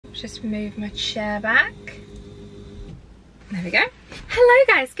Just move my chair back. There we go. Hello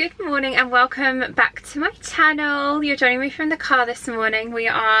guys, good morning and welcome back to my channel. You're joining me from the car this morning. We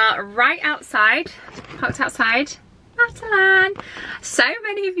are right outside, parked outside Matalan. So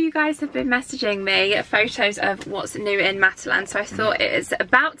many of you guys have been messaging me photos of what's new in Matalan, so I thought it is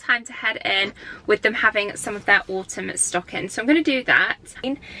about time to head in with them having some of their autumn stock in. So I'm going to do that.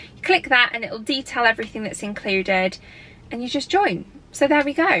 You click that and it'll detail everything that's included and you just join. So there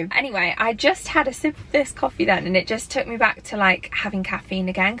we go. Anyway, I just had a sip of this coffee then and it just took me back to like having caffeine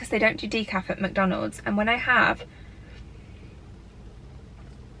again, because they don't do decaf at McDonald's, and when I have,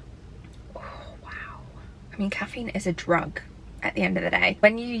 oh wow, I mean caffeine is a drug at the end of the day.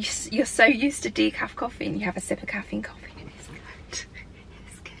 When you're so used to decaf coffee and you have a sip of caffeine coffee, it is good.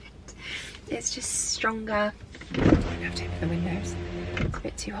 It's good. It's just stronger. I have to open the windows. It's a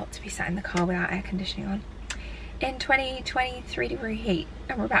bit too hot to be sat in the car without air conditioning on. In 23 degree heat,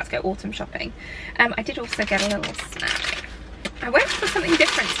 and we're about to go autumn shopping. I did also get a little snack. I went for something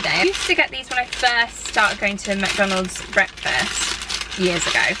different today. I used to get these when I first started going to McDonald's breakfast years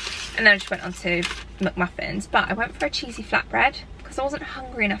ago, and then I just went on to McMuffins, but I went for a cheesy flatbread because I wasn't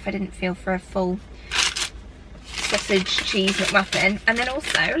hungry enough, I didn't feel, for a full sausage cheese McMuffin. And then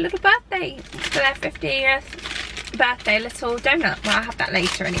also a little birthday, for their 50th birthday, little donut. Well, I'll have that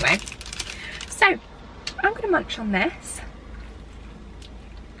later anyway. So I'm going to munch on this.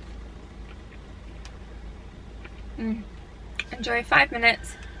 Enjoy 5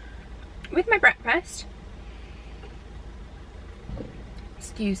 minutes with my breakfast.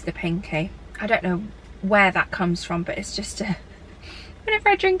 Excuse the pinky. I don't know where that comes from, but it's just whenever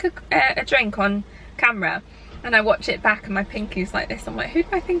I drink a drink on camera and I watch it back and my pinky's like this, I'm like, who do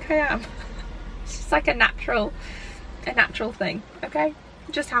I think I am? It's just like a natural thing, okay?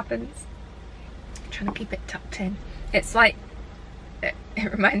 It just happens. Trying to keep it tucked in. It's like, it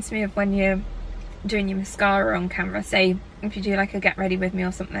reminds me of when you're doing your mascara on camera. Say if you do like a get ready with me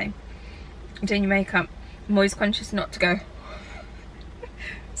or something, doing your makeup, I'm always conscious not to go.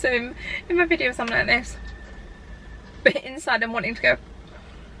 So in my videos I'm like this, but inside I'm wanting to go.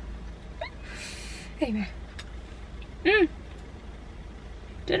 Anyway,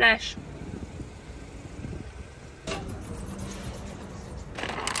 delish.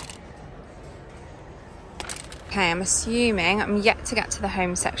 Okay, I'm assuming I'm yet to get to the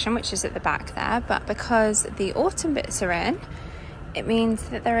home section, which is at the back there, but because the autumn bits are in, it means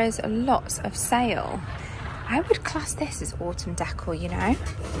that there is lots of sale. I would class this as autumn decor, you know.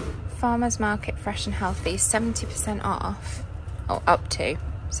 Farmers Market Fresh and Healthy, 70% off, or up to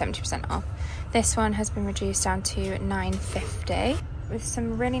 70% off. This one has been reduced down to $9.50 with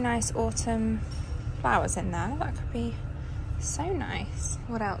some really nice autumn flowers in there. That could be so nice.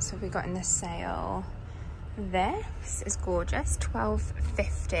 What else have we got in this sale? This is gorgeous,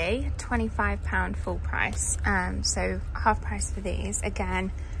 $12.50, £25 full price. So half price for these.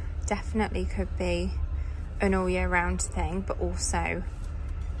 Again, definitely could be an all year round thing, but also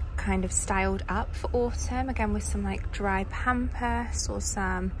kind of styled up for autumn. Again, with some like dry pampas or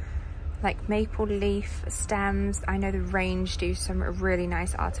some like maple leaf stems. I know the Range do some really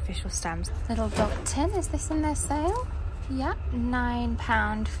nice artificial stems. Little dog tin, is this in their sale? Yeah,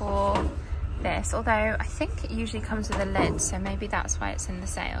 £9 for this, although I think it usually comes with a lid, so maybe that's why it's in the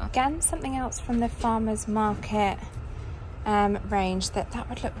sale. Again, something else from the Farmers Market range that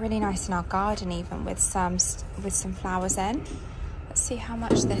would look really nice in our garden, even with some flowers in. Let's see how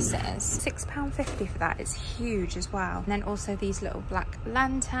much this is. £6.50 for that. It's huge as well. And then also these little black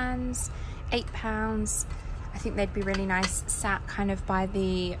lanterns, £8. I think they'd be really nice sat kind of by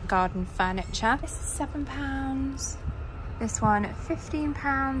the garden furniture. This is £7. This one,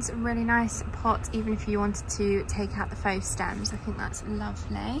 £15, really nice pot, even if you wanted to take out the faux stems. I think that's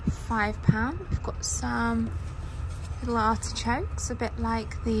lovely. £5, we've got some little artichokes, a bit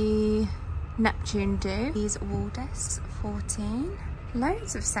like the Neptune do. These wall discs, £14.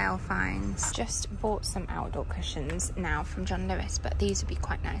 Loads of sale finds. Just bought some outdoor cushions now from John Lewis, but these would be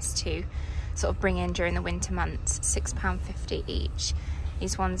quite nice to sort of bring in during the winter months. £6.50 each.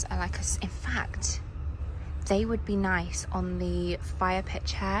 These ones are like in fact, they would be nice on the fire pit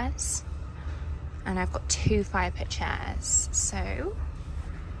chairs, and I've got 2 fire pit chairs, so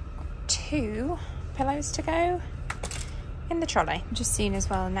 2 pillows to go in the trolley. Just seen as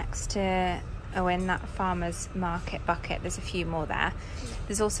well next to, oh, in that Farmers Market bucket, there's a few more there.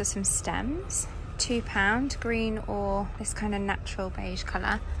 There's also some stems, £2, green or this kind of natural beige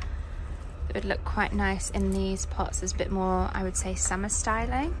colour. It would look quite nice in these pots. There's a bit more, I would say, summer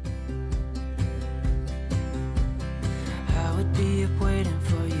styling. I would be up waiting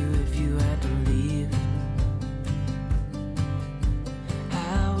for you if you had to leave.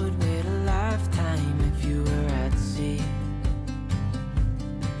 I would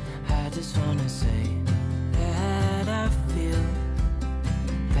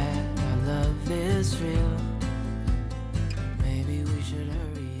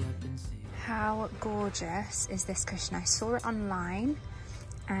how gorgeous is this cushion? I saw it online.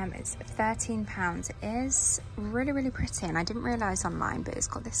 It's £13. It is really, really pretty, and I didn't realise online, but it's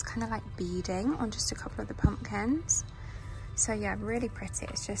got this kind of like beading on just a couple of the pumpkins. So yeah, really pretty.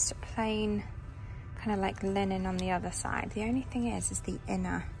 It's just plain kind of like linen on the other side. The only thing is the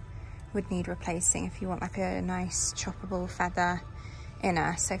inner would need replacing if you want like a nice choppable feather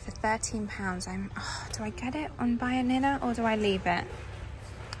inner. So for £13, do I get it on buy an inner or do I leave it?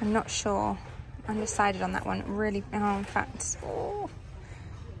 I'm not sure. I'm undecided on that one. Really, in fact,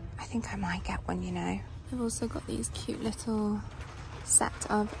 I think I might get one, you know. We've also got these cute little set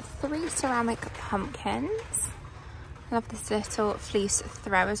of 3 ceramic pumpkins. I love this little fleece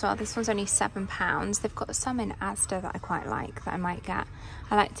throw as well. This one's only £7. They've got some in Asda that I quite like that I might get.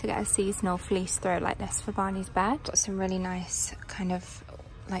 I like to get a seasonal fleece throw like this for Barney's bed. Got some really nice kind of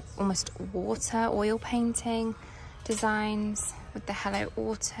like almost water oil painting designs with the Hello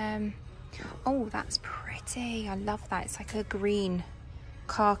Autumn. Oh, that's pretty. I love that. It's like a green,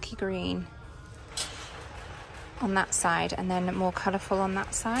 khaki green on that side and then more colourful on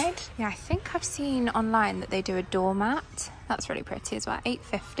that side. Yeah, I think I've seen online that they do a doormat. That's really pretty as well.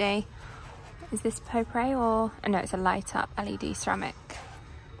 £8.50. Is this potpourri or... oh, no, it's a light up LED ceramic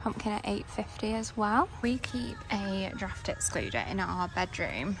pumpkin at £8.50 as well. We keep a draft excluder in our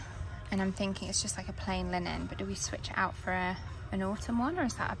bedroom and I'm thinking it's just like a plain linen, but do we switch it out for an autumn one, or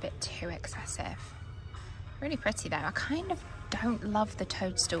is that a bit too excessive? Really pretty though. I kind of don't love the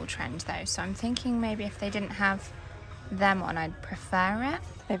toadstool trend though, so I'm thinking maybe if they didn't have them on, I'd prefer it.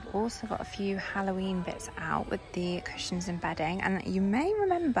 They've also got a few Halloween bits out with the cushions and bedding, and you may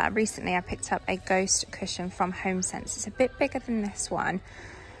remember recently I picked up a ghost cushion from HomeSense. It's a bit bigger than this one,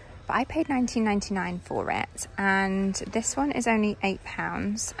 but I paid £19.99 for it, and this one is only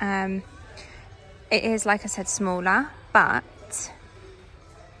 £8. It is, like I said, smaller, but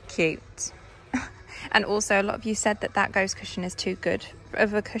cute. And also a lot of you said that that ghost cushion is too good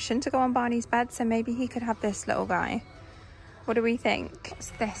of a cushion to go on Barney's bed, so maybe he could have this little guy. What do we think? What's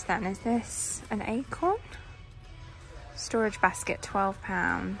this then? Is this an acorn? Storage basket,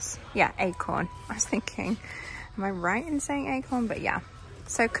 £12. Yeah, acorn. I was thinking, am I right in saying acorn? But yeah.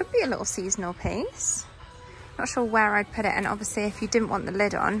 So it could be a little seasonal piece. Not sure where I'd put it, and obviously if you didn't want the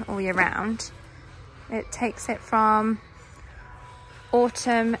lid on all year round, it takes it from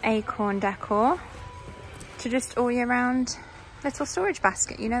autumn acorn decor to just all year round little storage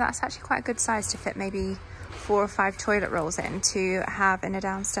basket. You know, that's actually quite a good size to fit maybe 4 or 5 toilet rolls in to have in a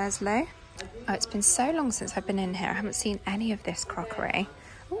downstairs loo. Oh, it's been so long since I've been in here. I haven't seen any of this crockery.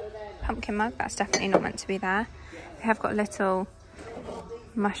 Ooh, pumpkin mug, that's definitely not meant to be there. They have got a little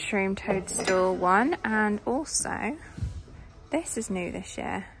mushroom toadstool one, and also this is new this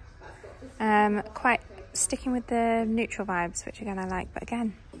year. Quite sticking with the neutral vibes, which again I like, but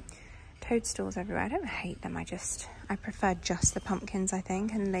again, toadstools everywhere. I don't hate them, I prefer just the pumpkins, I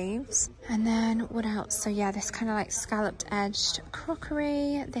think, and leaves. And then what else? So yeah, this kind of like scalloped edged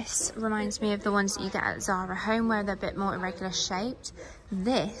crockery. This reminds me of the ones that you get at Zara Home where they're a bit more irregular shaped.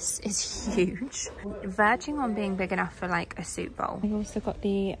 This is huge, verging on being big enough for like a soup bowl. We've also got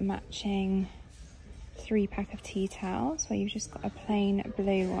the matching 3-pack of tea towels where you've just got a plain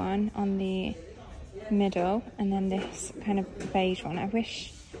blue one on the middle and then this kind of beige one. I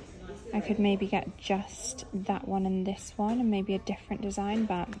wish I could maybe get just that one and this one and maybe a different design,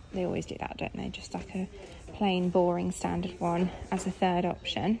 but they always do that, don't they? Just like a plain boring standard one as a third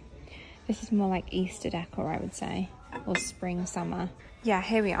option. This is more like Easter decor, I would say, or spring, summer. Yeah,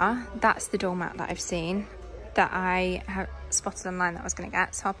 here we are. That's the doormat that I've seen that I have spotted online that I was going to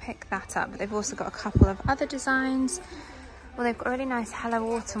get, so I'll pick that up. But they've also got a couple of other designs. Well, they've got a really nice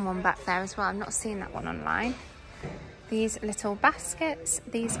Hello Autumn one back there as well. I've not seen that one online. These little baskets,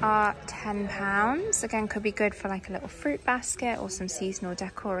 these are £10. Again, could be good for like a little fruit basket or some seasonal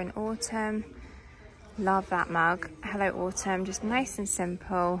decor in autumn. Love that mug. Hello Autumn, just nice and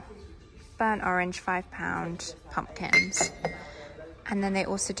simple. Burnt orange, £5 pumpkins. And then they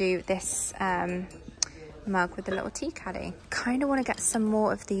also do this mug with a little tea caddy. Kind of want to get some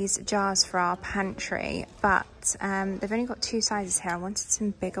more of these jars for our pantry, but they've only got 2 sizes here. I wanted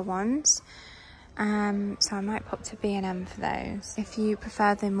some bigger ones. So I might pop to B&M for those. If you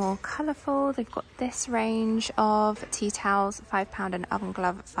prefer the more colourful, they've got this range of tea towels, £5, and oven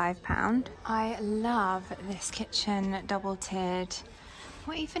glove, £5. I love this kitchen double-tiered.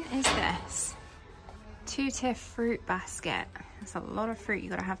 What even is this? 2-tier fruit basket. There's a lot of fruit you've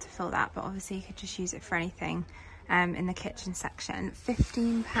got to have to fill that, but obviously you could just use it for anything. In the kitchen section,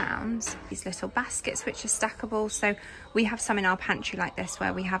 £15. These little baskets which are stackable, so we have some in our pantry like this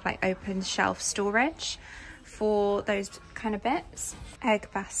where we have like open shelf storage for those kind of bits. Egg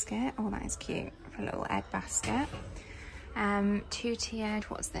basket, oh that is cute, for a little egg basket. Two-tiered,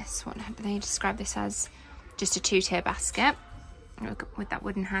 what's this one? They describe this as just a two-tier basket with that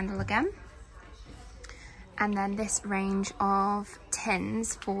wooden handle again. And then this range of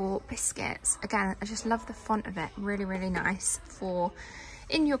tins for biscuits. Again, I just love the font of it, really, really nice for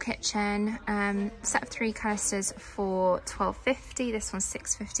in your kitchen. Set of 3 canisters for £12.50, this one's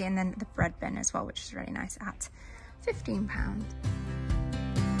 £6.50, and then the bread bin as well, which is really nice at £15.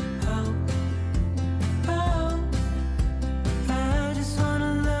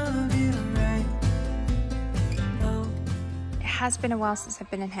 It has been a while since I've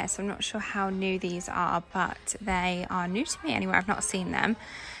been in here, so I'm not sure how new these are, but they are new to me anyway. I've not seen them.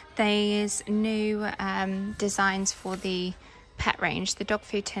 There's new designs for the pet range. The dog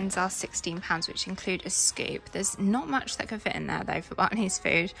food tins are £16, which include a scoop. There's not much that can fit in there though for Barney's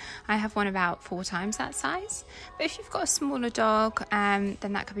food. I have one about 4 times that size, but if you've got a smaller dog, then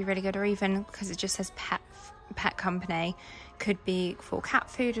that could be really good, or even because it just says pet company, could be for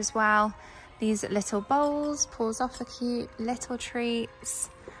cat food as well. These little bowls, paws off, are cute little treats.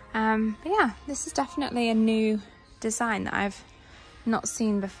 But yeah, this is definitely a new design that I've not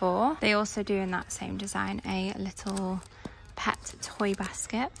seen before. They also do in that same design a little pet toy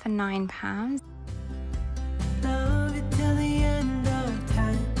basket for £9. Love you till the end of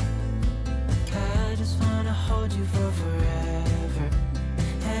time. I just wanna hold you for forever.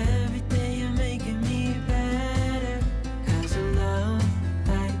 Every day you're making me better. 'Cause a love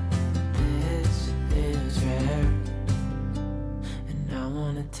like this is rare, and I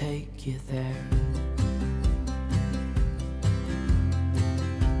wanna take you there.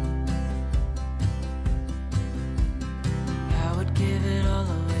 Give it all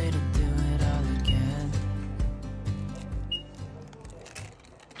away to do it all again.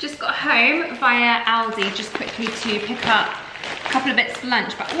 Just got home via Aldi just quickly to pick up a couple of bits for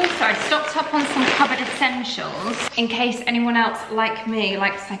lunch, but also I stocked up on some cupboard essentials in case anyone else like me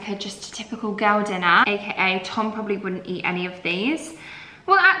likes like just a typical girl dinner, aka Tom probably wouldn't eat any of these.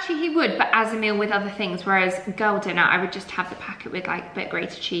 Well, actually he would, but as a meal with other things, whereas girl dinner, I would just have the packet with like a bit of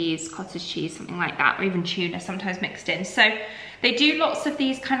grated cheese, cottage cheese, something like that, or even tuna sometimes mixed in. So they do lots of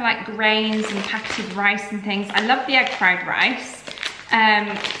these kind of like grains and packaged rice and things. I love the egg fried rice,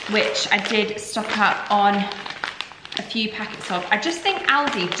 which I did stock up on a few packets of. I just think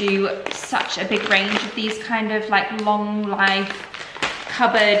Aldi do such a big range of these kind of like long life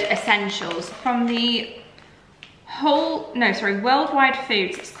cupboard essentials. From the Worldwide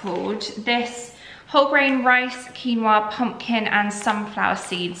Foods it's called. This whole grain rice, quinoa, pumpkin and sunflower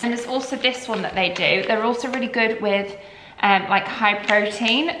seeds. And there's also this one that they do. They're also really good with like high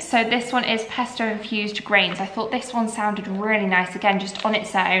protein. So this one is pesto infused grains. I thought this one sounded really nice, again just on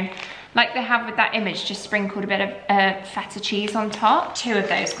its own, like they have with that image, just sprinkled a bit of feta cheese on top. 2 of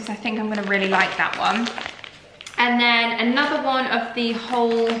those because I think I'm going to really like that one. And then another one of the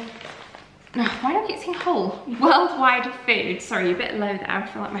whole, why do I keep saying whole? Worldwide Foods. Sorry, a bit low there. I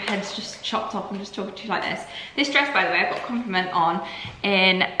feel like my head's just chopped off. I'm just talking to you like this. This dress, by the way, I got a compliment on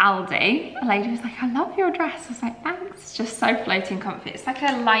in Aldi. A lady was like, I love your dress. I was like, thanks. It's just so floaty and comfy. It's like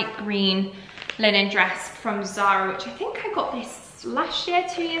a light green linen dress from Zara, which I think I got this last year,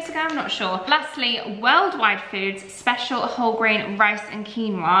 2 years ago, I'm not sure. Lastly, Worldwide Foods special whole grain rice and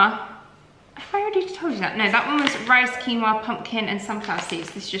quinoa. Have I already told you that? No, that one was rice, quinoa, pumpkin and sunflower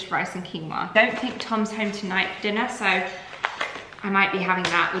seeds. This is just rice and quinoa. Don't think Tom's home tonight for dinner, so I might be having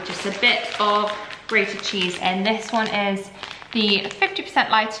that with just a bit of grated cheese. And this one is the 50%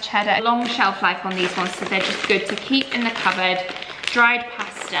 lighter cheddar. Long shelf life on these ones, so they're just good to keep in the cupboard. Dried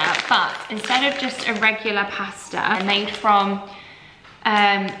pasta, but instead of just a regular pasta, they're made from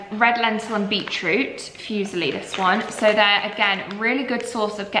red lentil and beetroot fusilli, this one. So they're, again, really good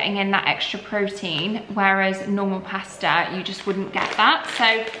source of getting in that extra protein, whereas normal pasta, you just wouldn't get that.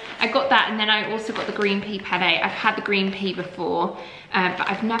 So I got that, and then I also got the green pea penne. I've had the green pea before, but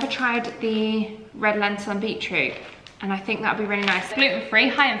I've never tried the red lentil and beetroot. And I think that would be really nice. Gluten-free,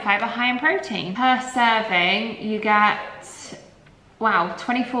 high in fiber, high in protein. Per serving, you get, wow,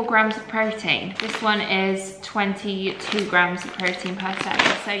 24 grams of protein. This one is 22 grams of protein per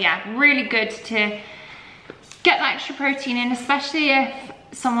serving. So yeah, really good to get that extra protein in, especially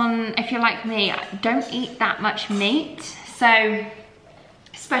if you're like me, don't eat that much meat. So,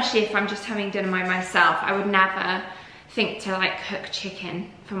 especially if I'm just having dinner by myself, I would never think to like cook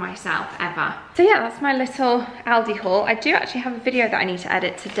chicken for myself ever. So yeah, that's my little Aldi haul. I do actually have a video that I need to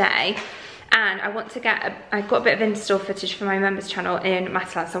edit today, and I want to get I've got a bit of in-store footage for my members channel in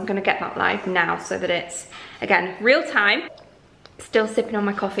Matalan, so I'm going to get that live now so that it's, again, real time. Still sipping on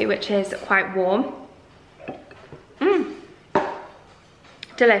my coffee, which is quite warm.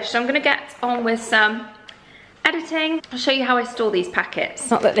 delish. So I'm gonna get on with some editing. I'll show you how I store these packets.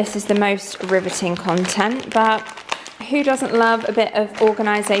 Not that this is the most riveting content, but who doesn't love a bit of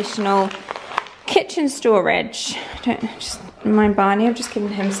organisational kitchen storage? Don't just mind Barney, I've just given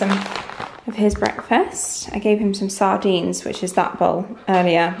him some of his breakfast. I gave him some sardines, which is that bowl,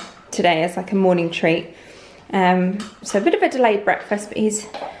 earlier today as like a morning treat. So a bit of a delayed breakfast, but he's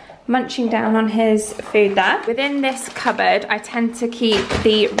munching down on his food there. Within this cupboard, I tend to keep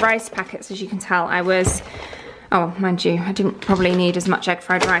the rice packets. As you can tell, oh, mind you, I didn't probably need as much egg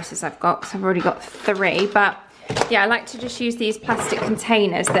fried rice as I've got, because I've already got 3, but yeah, I like to just use these plastic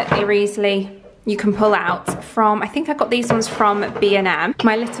containers that are easily, you can pull out from, I think I got these ones from B&M.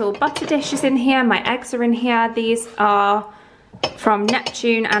 My little butter dish is in here, my eggs are in here. These are from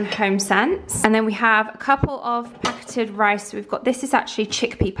Neptune and Home Sense. And then we have a couple of packeted rice. We've got, this is actually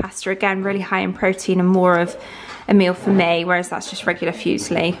chickpea pasta, again, really high in protein and more of a meal for me, whereas that's just regular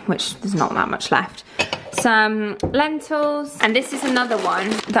fusilli, which there's not that much left. Some lentils, and this is another one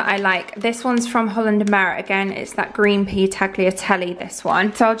that I like. This one's from Holland & Barrett. Again, it's that green pea tagliatelle, this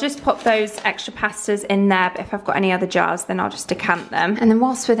one. So I'll just pop those extra pastas in there, but if I've got any other jars, then I'll just decant them. And then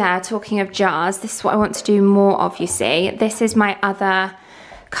whilst we're there, talking of jars, this is what I want to do more of, you see. This is my other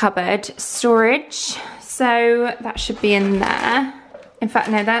cupboard storage. So that should be in there. In fact,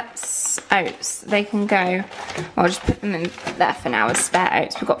 no, that's oats. They can go, I'll just put them in there for now as spare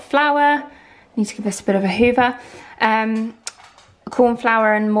oats. We've got flour. Need to give this a bit of a hoover. Corn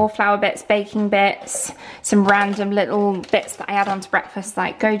flour and more flour bits, baking bits, some random little bits that I add on to breakfast,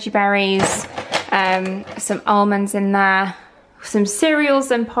 like goji berries, some almonds in there, some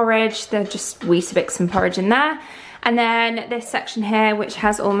cereals and porridge. They're just Weetabix and porridge in there. And then this section here, which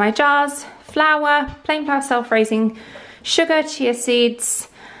has all my jars, flour, plain flour, self-raising, sugar, chia seeds,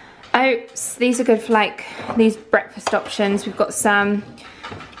 oats. These are good for like these breakfast options. We've got some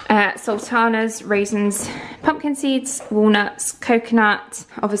sultanas, raisins, pumpkin seeds, walnuts, coconut.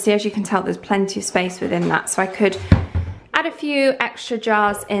 Obviously, as you can tell, there's plenty of space within that, so I could add a few extra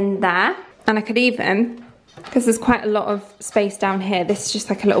jars in there. And I could even, because there's quite a lot of space down here, this is just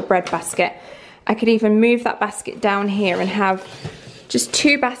like a little bread basket, I could even move that basket down here and have just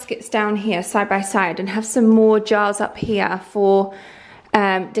 2 baskets down here side by side, and have some more jars up here for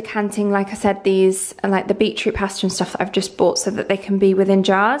decanting, like I said, these like the beetroot pasta and stuff that I've just bought, so that they can be within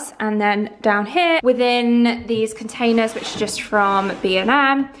jars. And then down here within these containers, which are just from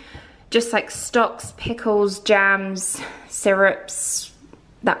B&M, just like stocks, pickles, jams, syrups,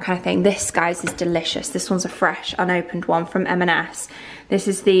 that kind of thing. This, guys, is delicious. This one's a fresh unopened one from M&S. This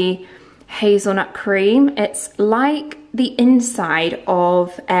is the hazelnut cream. It's like the inside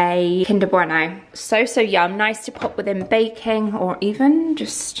of a Kinder Bueno. So yum. Nice to pop within baking, or even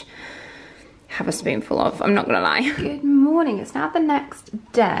just have a spoonful of, I'm not gonna lie. Good morning, it's now the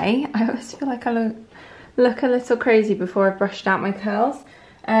next day. I always feel like I look a little crazy before I've brushed out my curls.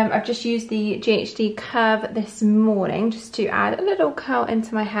 I've just used the GHD Curve this morning just to add a little curl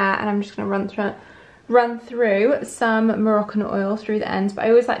into my hair, and I'm just gonna run through some Moroccan oil through the ends, but I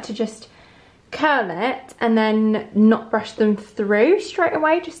always like to just curl it and then not brush them through straight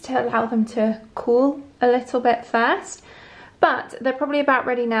away, just to allow them to cool a little bit first. But they're probably about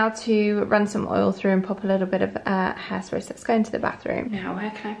ready now to run some oil through and pop a little bit of hairspray. So let's go into the bathroom. Now,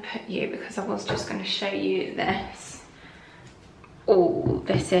 where can I put you? Because I was just going to show you this. Oh,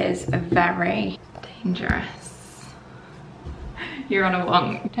 this is very dangerous. You're on a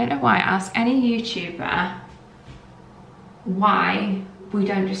wonk. Don't know why. Ask any YouTuber why we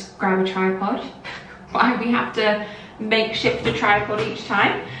don't just grab a tripod, why we have to makeshift a tripod each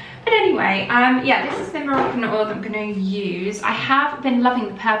time. But anyway, yeah, this is the Moroccan oil that I'm going to use. I have been loving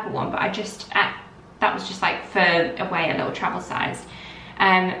the purple one, but I just, that was just like for away a little travel size.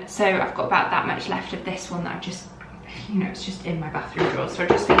 So I've got about that much left of this one that I've just, you know, it's just in my bathroom drawer. So I've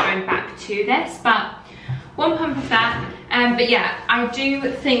just been going back to this, but 1 pump of that. But yeah, I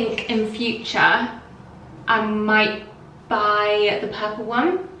do think in future I might buy the purple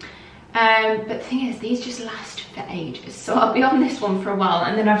one, but the thing is, these just last for ages, so I'll be on this one for a while,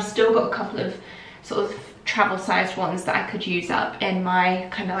 and then I've still got a couple of sort of travel sized ones that I could use up in my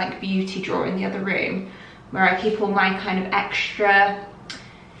kind of like beauty drawer in the other room, where I keep all my kind of extra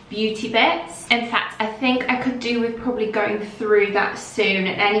beauty bits. In fact, I think I could do with probably going through that soon,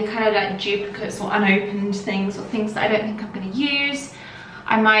 and any kind of like duplicates or unopened things, or things that I don't think I'm going to use,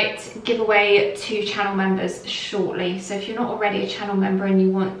 I might give away to channel members shortly. So if you're not already a channel member and you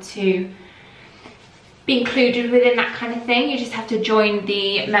want to be included within that kind of thing, you just have to join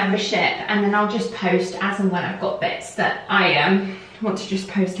the membership, and then I'll just post as and when I've got bits that I want to just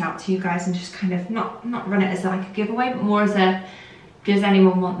post out to you guys, and just kind of not run it as like a giveaway, but more as a Does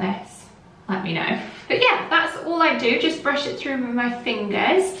anyone want this? Let me know. But yeah, that's all I do, just brush it through with my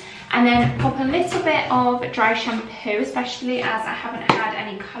fingers and then pop a little bit of dry shampoo, especially as I haven't had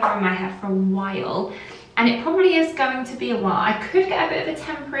any colour in my hair for a while. And it probably is going to be a while. I could get a bit of a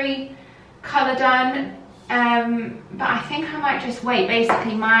temporary colour done, but I think I might just wait.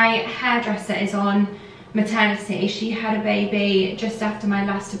 Basically, my hairdresser is on maternity. She had a baby just after my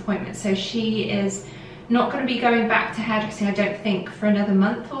last appointment, so she is not going to be going back to hairdressing, I don't think, for another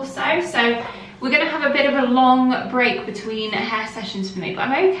month or so. So we're going to have a bit of a long break between hair sessions for me, but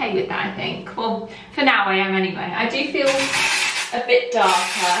I'm okay with that, I think. Well, for now I am anyway. I do feel a bit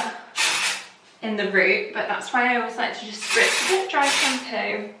darker in the root, but that's why I always like to just spritz a bit of dry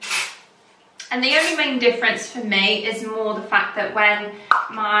shampoo. And the only main difference for me is more the fact that when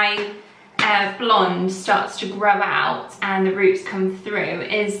my blonde starts to grow out and the roots come through,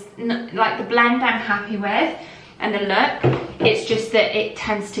 is like the blend I'm happy with and the look. It's just that it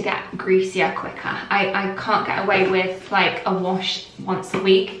tends to get greasier quicker. I can't get away with like a wash once a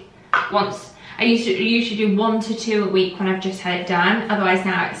week. I usually do 1 to 2 a week when I've just had it done. Otherwise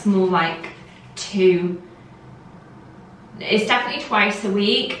now it's more like 2. It's definitely twice a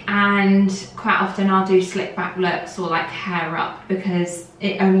week, and quite often I'll do slick back looks or like hair up because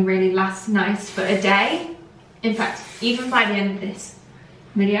it only really lasts nice for a day. In fact, even by the end of this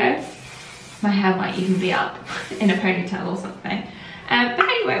video, my hair might even be up in a ponytail or something. But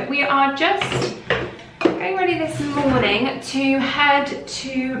anyway, we are just getting ready this morning to head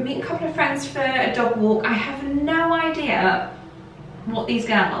to meet a couple of friends for a dog walk. I have no idea what these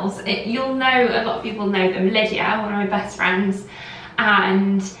girls, you'll know, a lot of people know them. Lydia, one of my best friends,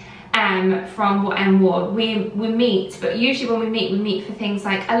 and from Ward, we meet, but usually when we meet for things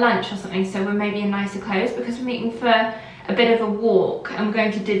like a lunch or something, so we're maybe in nicer clothes, because we're meeting for a bit of a walk and we're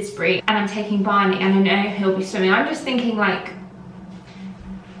going to Didsbury, and I'm taking Barney and I know he'll be swimming. I'm just thinking like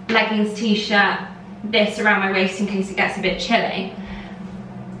leggings, t-shirt, this around my waist in case it gets a bit chilly.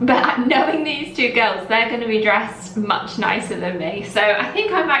 But knowing these two girls, they're going to be dressed much nicer than me. So I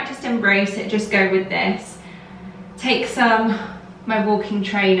think I might just embrace it, just go with this. Take my walking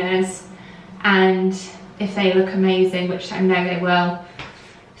trainers, and if they look amazing, which I know they will,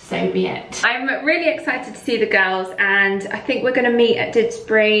 so be it. I'm really excited to see the girls, and I think we're going to meet at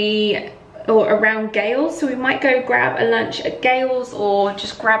Didsbury or around Gales. So we might go grab a lunch at Gales or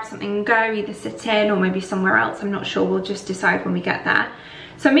just grab something and go, either sit in or maybe somewhere else. I'm not sure, we'll just decide when we get there.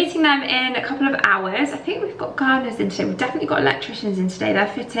 So I'm meeting them in a couple of hours. I think we've got gardeners in today. We've definitely got electricians in today. They're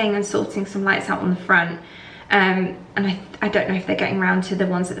fitting and sorting some lights out on the front. And I don't know if they're getting around to the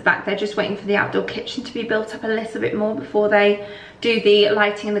ones at the back. They're just waiting for the outdoor kitchen to be built up a little bit more before they do the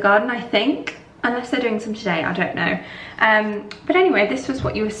lighting in the garden, I think. Unless they're doing some today, I don't know. But anyway, this was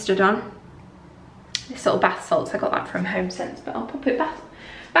what you were stood on. This little bath salts, I got that from HomeSense, but I'll pop it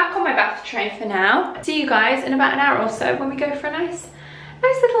back on my bath tray for now. See you guys in about an hour or so when we go for a nice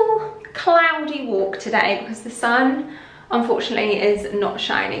little cloudy walk today, because the sun unfortunately is not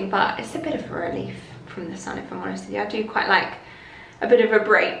shining, but it's a bit of a relief from the sun, if I'm honest with you. I do quite like a bit of a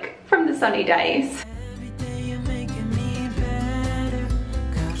break from the sunny days.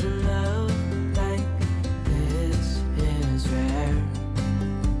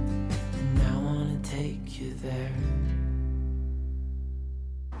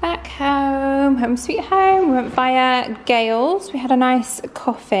 Back home sweet home. We went via Gales. We had a nice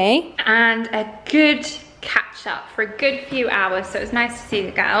coffee and a good catch up for a good few hours, so it was nice to see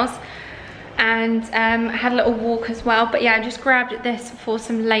the girls. And I had a little walk as well, but yeah, I just grabbed this for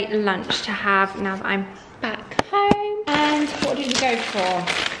some late lunch to have now that I'm back home. And what did we go for?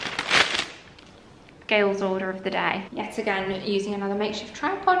 Gales order of the day. Yet again, using another makeshift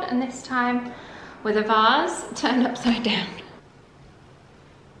tripod, and this time with a vase turned upside down.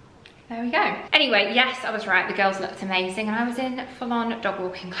 There we go. Anyway, yes, I was right. The girls looked amazing, and I was in full-on dog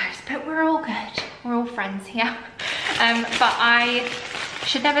walking clothes, but we're all good. We're all friends here. But I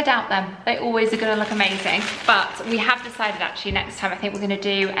should never doubt them. They always are going to look amazing. But we have decided actually next time I think we're going to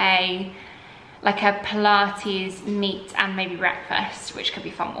do like a Pilates meet and maybe breakfast, which could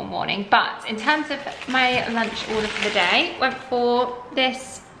be fun one morning. But in terms of my lunch order for the day, went for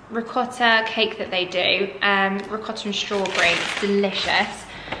this ricotta cake that they do, ricotta and strawberry. It's delicious.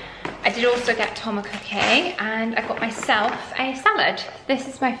 I did also get Tom a cookie, and I got myself a salad. This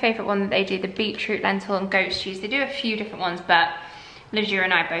is my favourite one that they do, the beetroot, lentil and goat cheese. They do a few different ones, but Lydia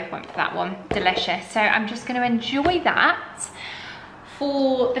and I both went for that one. Delicious. So I'm just going to enjoy that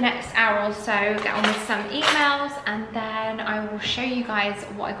for the next hour or so, get on with some emails, and then I will show you guys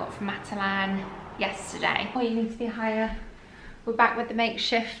what I got from Matalan yesterday. Oh, you need to be higher. We're back with the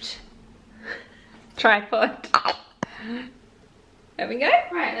makeshift tripod. There we go.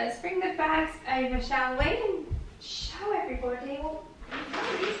 Right, let's bring the bags over, shall we? And show everybody what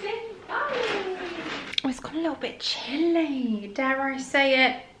we've been buying. Oh, it's got a little bit chilly. Dare I say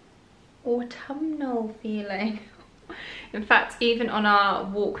it? Autumnal feeling. In fact, even on our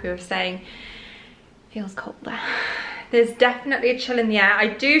walk we were saying it feels colder. There's definitely a chill in the air. I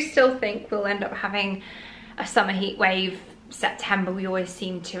do still think we'll end up having a summer heat wave. September we always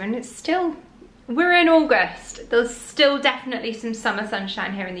seem to, and it's still, we're in August. There's still definitely some summer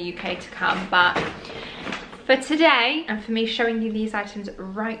sunshine here in the UK to come, but for today and for me showing you these items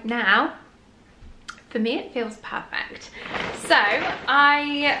right now, for me it feels perfect. So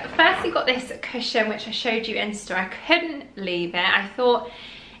I firstly got this cushion which I showed you in store. I couldn't leave it. I thought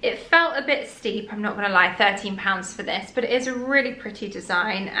it felt a bit steep, I'm not gonna lie, £13 for this, but it is a really pretty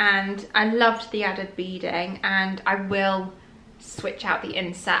design and I loved the added beading, and I will switch out the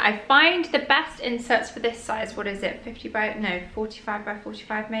insert. I find the best inserts for this size, what is it, 45 by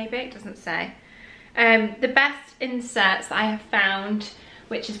 45 maybe, it doesn't say. The best inserts I have found,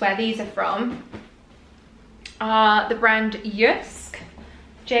 which is where these are from, are the brand Jysk,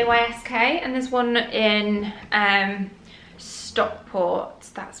 Jysk, and there's one in Stockport.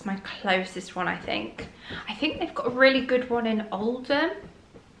 That's my closest one, I think. I think they've got a really good one in Oldham.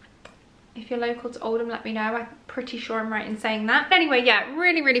 If you're local to Oldham, let me know. I'm pretty sure I'm right in saying that. But anyway, yeah,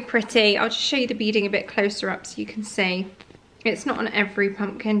 really, really pretty. I'll just show you the beading a bit closer up so you can see. It's not on every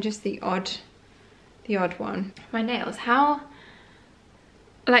pumpkin, just the odd one. My nails, how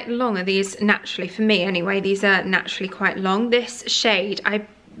like long are these naturally? For me anyway, these are naturally quite long. This shade, I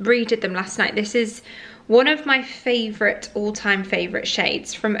redid them last night. This is one of my favorite, all-time favorite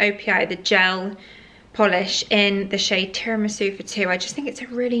shades from OPI, the gel polish in the shade Tiramisu for 2. I just think it's a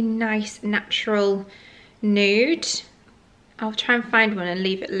really nice natural nude. I'll try and find one and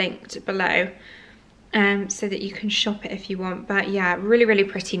leave it linked below so that you can shop it if you want. But yeah, really, really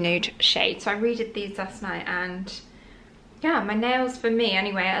pretty nude shade. So I redid these last night, and yeah, my nails for me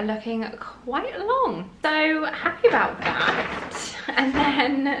anyway are looking quite long. So happy about that. And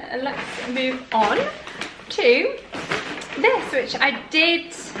then let's move on to this, which I did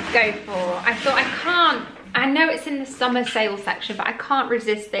go for. I thought I know it's in the summer sale section, but I can't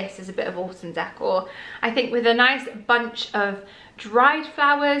resist this as a bit of autumn decor. I think with a nice bunch of dried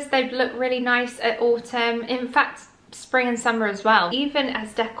flowers, they'd look really nice at autumn. In fact, spring and summer as well. Even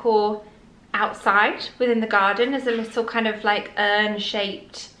as decor outside within the garden, as a little kind of like urn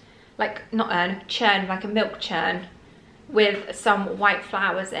shaped, like not urn, churn, like a milk churn with some white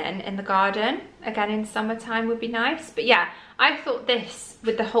flowers in the garden. Again, in summertime would be nice. But yeah, I thought this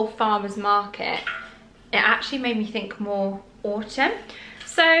with the whole farmer's market, it actually made me think more autumn.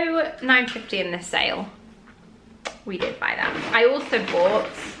 So £9.50 in the sale. We did buy that. I also bought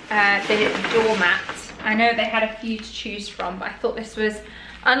the doormat. I know they had a few to choose from, but I thought this was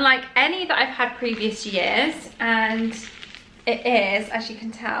unlike any that I've had previous years, and it is, as you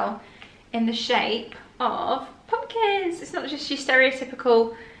can tell, in the shape of pumpkins. It's not just your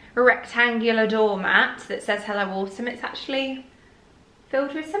stereotypical rectangular doormat that says hello autumn. It's actually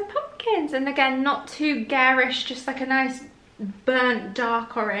filled with some pumpkins, and again, not too garish, just like a nice burnt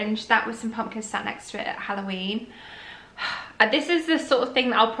dark orange. That was some pumpkins sat next to it at Halloween. This is the sort of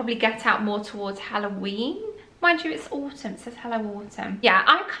thing that I'll probably get out more towards Halloween. Mind you, it's autumn, it says hello autumn. Yeah,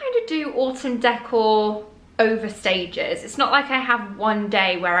 I kind of do autumn decor over stages. It's not like I have one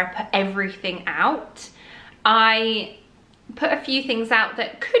day where I put everything out. I put a few things out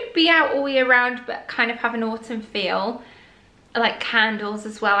that could be out all year round but kind of have an autumn feel. Like candles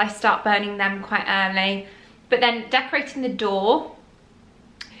as well, I start burning them quite early. But then decorating the door,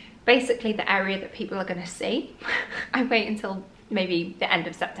 basically the area that people are going to see, I wait until maybe the end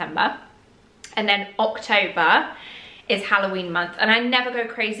of September. And then October is Halloween month, and I never go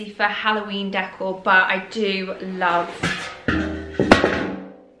crazy for Halloween decor, but I do love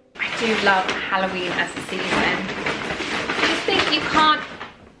Halloween as a season. I just think you can't,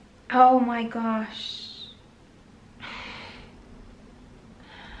 oh my gosh.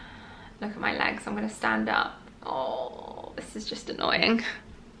 Look at my legs, I'm gonna stand up. Oh, this is just annoying.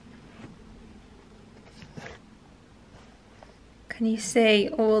 Can you see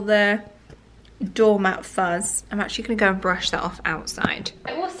all the doormat fuzz? I'm actually going to go and brush that off outside.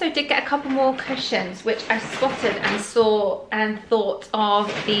 I also did get a couple more cushions, which I spotted and saw and thought of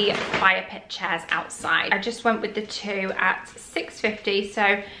the fire pit chairs outside. I just went with the two at £6.50,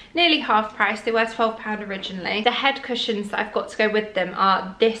 so nearly half price. They were £12 originally. The head cushions that I've got to go with them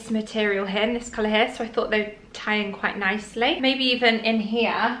are this material here, in this colour here, so I thought they'd tie in quite nicely. Maybe even in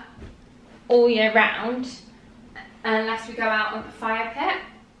here all year round, unless we go out on the fire pit.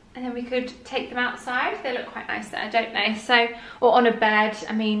 and then we could take them outside. They look quite nice there, don't they? So, or on a bed.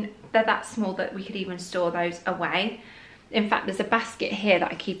 I mean, they're that small that we could even store those away. In fact, there's a basket here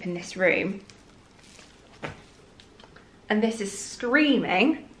that I keep in this room, and this is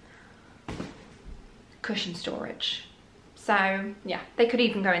screaming cushion storage. So yeah, they could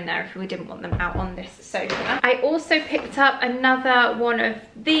even go in there if we didn't want them out on this sofa. I also picked up another one of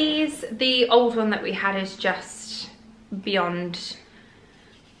these. The old one that we had is just beyond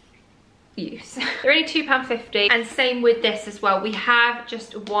use. They're only £2.50, and same with this as well. We have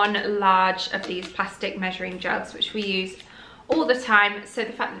just one large of these plastic measuring jugs, which we use all the time. So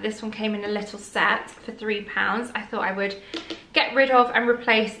the fact that this one came in a little set for £3, I thought I would get rid of and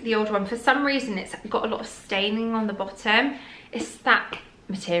replace the old one. For some reason it's got a lot of staining on the bottom. It's that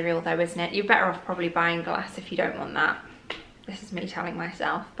material though, isn't it? You're better off probably buying glass if you don't want that. This is me telling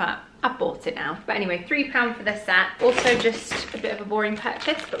myself, but I've bought it now. But anyway, £3 for this set. Also just a bit of a boring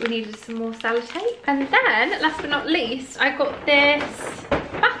purchase, but we needed some more sellotape. And then, last but not least, I got this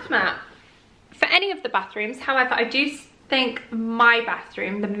bath mat for any of the bathrooms. However, I do think my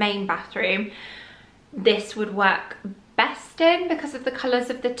bathroom, the main bathroom, this would work best in because of the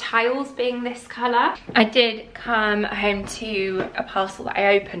colours of the tiles being this colour. I did come home to a parcel that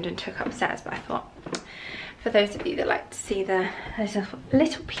I opened and took upstairs, but I thought, for those of you that like to see the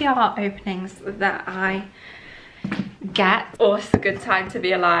little PR openings that I get, oh, it's a good time to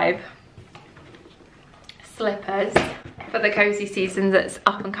be alive. Slippers for the cozy season that's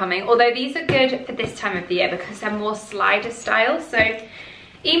up and coming. Although these are good for this time of the year because they're more slider style. So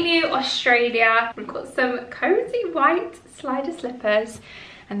Emu, Australia, we've got some cozy white slider slippers,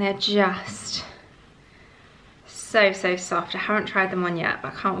 and they're just so soft. I haven't tried them on yet,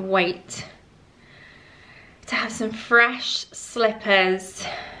 but I can't wait to have some fresh slippers,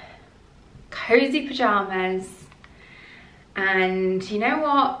 cozy pajamas, and you know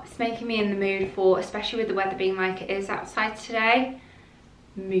what it's making me in the mood for, especially with the weather being like it is outside today?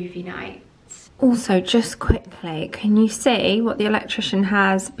 Movie night. Also, just quickly, can you see what the electrician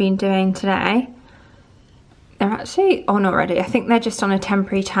has been doing today? They're actually on already. I think they're just on a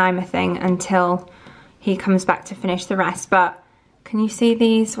temporary timer thing until he comes back to finish the rest. But can you see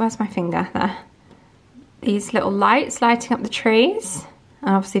these? Where's my finger? There. These little lights lighting up the trees.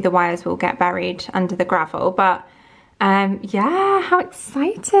 And obviously the wires will get buried under the gravel. But yeah, how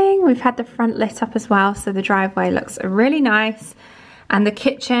exciting. We've had the front lit up as well, so the driveway looks really nice. And the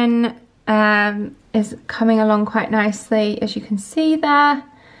kitchen is coming along quite nicely, as you can see there.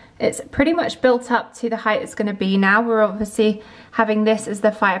 It's pretty much built up to the height it's going to be now. We're obviously having this as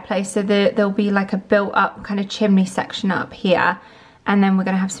the fireplace, so there'll be like a built up kind of chimney section up here, and then we're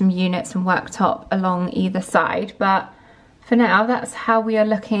going to have some units and worktop along either side. But for now, that's how we are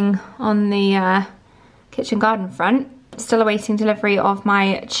looking on the kitchen garden front. Still awaiting delivery of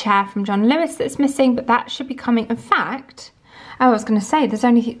my chair from John Lewis that's missing, but that should be coming. In fact, I was going to say, there's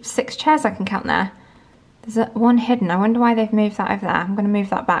only 6 chairs I can count there. There's one hidden. I wonder why they've moved that over there. I'm going to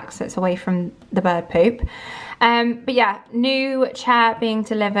move that back so it's away from the bird poop. But yeah, new chair being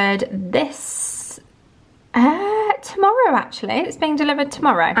delivered this tomorrow, actually. It's being delivered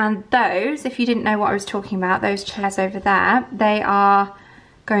tomorrow. And those, if you didn't know what I was talking about, those chairs over there, they are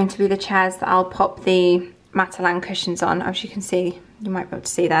going to be the chairs that I'll pop the MATALAN cushions on. As you can see, you might be able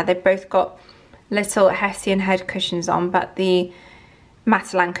to see there, they've both got little Hessian head cushions on, but the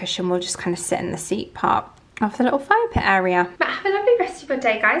MATALAN cushion will just kind of sit in the seat part of the little fire pit area. But have a lovely rest of your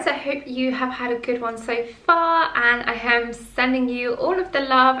day, guys. I hope you have had a good one so far, and I am sending you all of the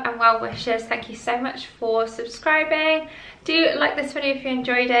love and well wishes. Thank you so much for subscribing. Do like this video if you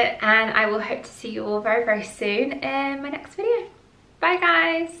enjoyed it, and I will hope to see you all very soon in my next video. Bye,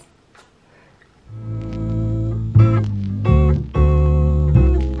 guys.